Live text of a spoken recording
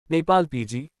Nepal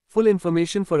PG, full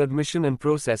information for admission and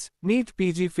process,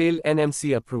 Neet-Pg fail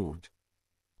NMC approved.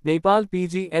 Nepal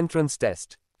PG Entrance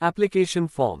Test, Application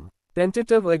Form,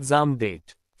 Tentative Exam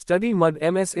Date, Study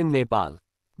MD MS in Nepal.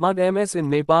 MD MS in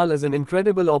Nepal is an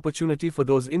incredible opportunity for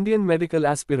those Indian medical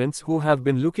aspirants who have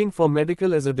been looking for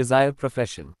medical as a desired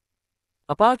profession.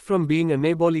 Apart from being a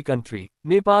neighborly country,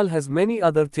 Nepal has many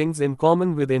other things in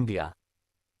common with India.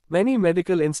 Many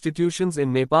medical institutions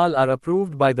in Nepal are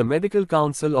approved by the Medical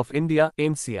Council of India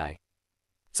 (MCI).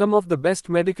 Some of the best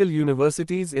medical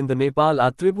universities in the Nepal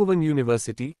are Tribhuvan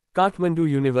University, Kathmandu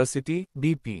University,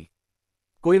 BP.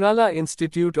 Koirala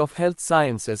Institute of Health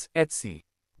Sciences, HC.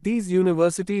 These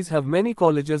universities have many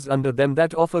colleges under them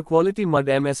that offer quality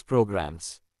MD MS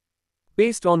programs.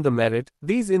 Based on the merit,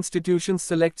 these institutions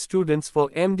select students for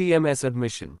MD MS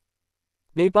admission.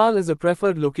 Nepal is a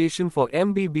preferred location for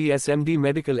MBBS MD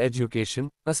medical education,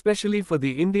 especially for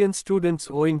the Indian students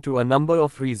owing to a number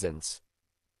of reasons.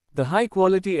 The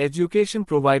high-quality education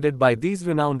provided by these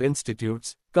renowned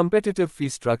institutes, competitive fee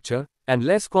structure, and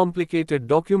less complicated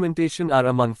documentation are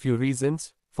among few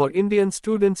reasons for Indian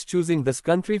students choosing this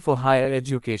country for higher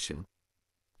education.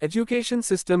 Education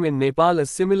system in Nepal is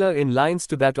similar in lines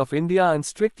to that of India and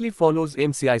strictly follows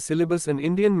MCI syllabus and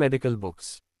Indian medical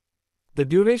books. The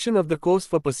duration of the course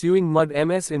for pursuing MD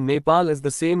MS in Nepal is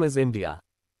the same as India.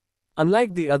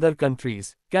 Unlike the other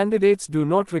countries, candidates do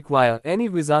not require any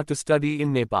visa to study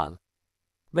in Nepal.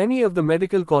 Many of the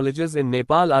medical colleges in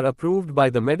Nepal are approved by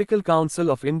the Medical Council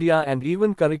of India, and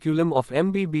even curriculum of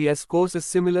MBBS course is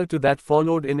similar to that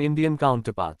followed in Indian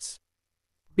counterparts.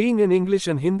 Being an English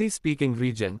and Hindi-speaking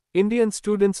region, Indian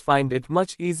students find it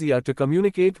much easier to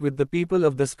communicate with the people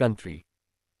of this country.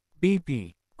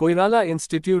 BP. Koirala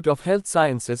Institute of Health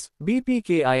Sciences,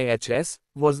 BPKIHS,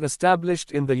 was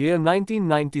established in the year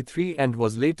 1993 and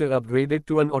was later upgraded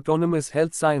to an autonomous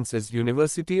health sciences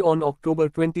university on October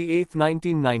 28,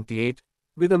 1998,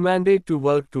 with a mandate to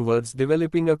work towards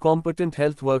developing a competent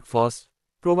health workforce,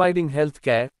 providing health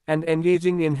care, and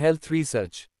engaging in health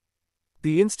research.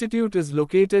 The institute is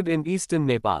located in eastern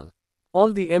Nepal.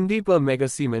 All the MD per Mega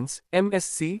Siemens,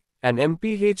 MSc, and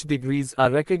MPH degrees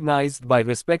are recognized by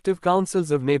respective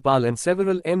councils of Nepal, and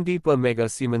several MD per Mega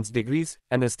Siemens degrees,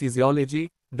 anesthesiology,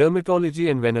 dermatology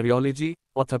and venereology,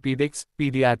 orthopedics,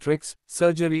 pediatrics,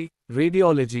 surgery,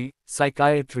 radiology,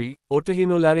 psychiatry,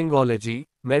 otorhinolaryngology,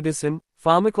 medicine,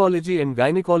 pharmacology and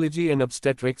gynecology and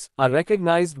obstetrics, are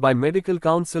recognized by Medical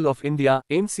Council of India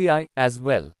 (MCI) as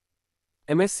well.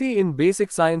 MSc in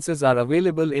Basic Sciences are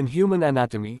available in Human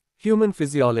Anatomy, Human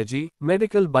Physiology,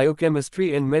 Medical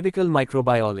Biochemistry and Medical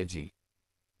Microbiology.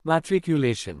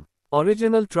 Matriculation.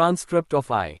 Original transcript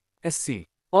of I.Sc.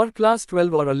 or Class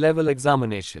 12 or a level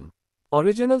examination.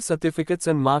 Original certificates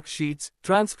and mark sheets,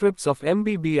 transcripts of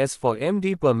MBBS for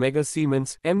MD per Mega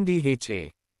Siemens,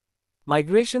 MDHA.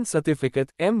 Migration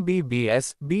Certificate,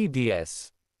 MBBS,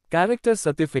 BDS. Character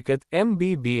Certificate,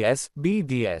 MBBS,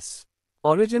 BDS.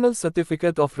 Original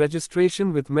Certificate of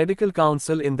Registration with Medical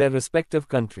Council in their respective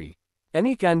country.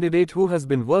 Any candidate who has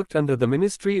been worked under the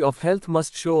Ministry of Health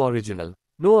must show original,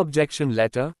 no objection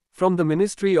letter, from the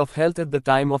Ministry of Health at the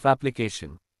time of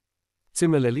application.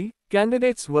 Similarly,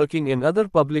 candidates working in other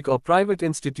public or private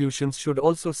institutions should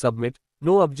also submit,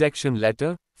 no objection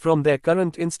letter, from their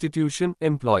current institution,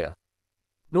 employer.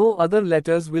 No other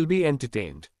letters will be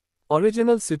entertained.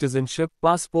 Original citizenship,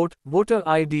 passport, voter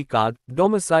ID card,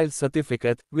 domicile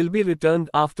certificate will be returned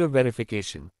after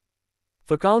verification.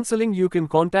 For counseling, you can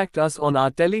contact us on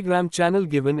our Telegram channel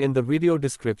given in the video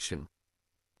description.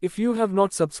 If you have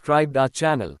not subscribed our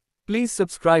channel, please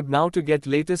subscribe now to get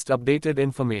latest updated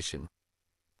information.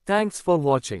 Thanks for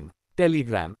watching.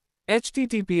 Telegram: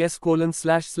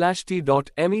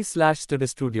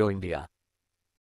 https://t.me/studistudioindia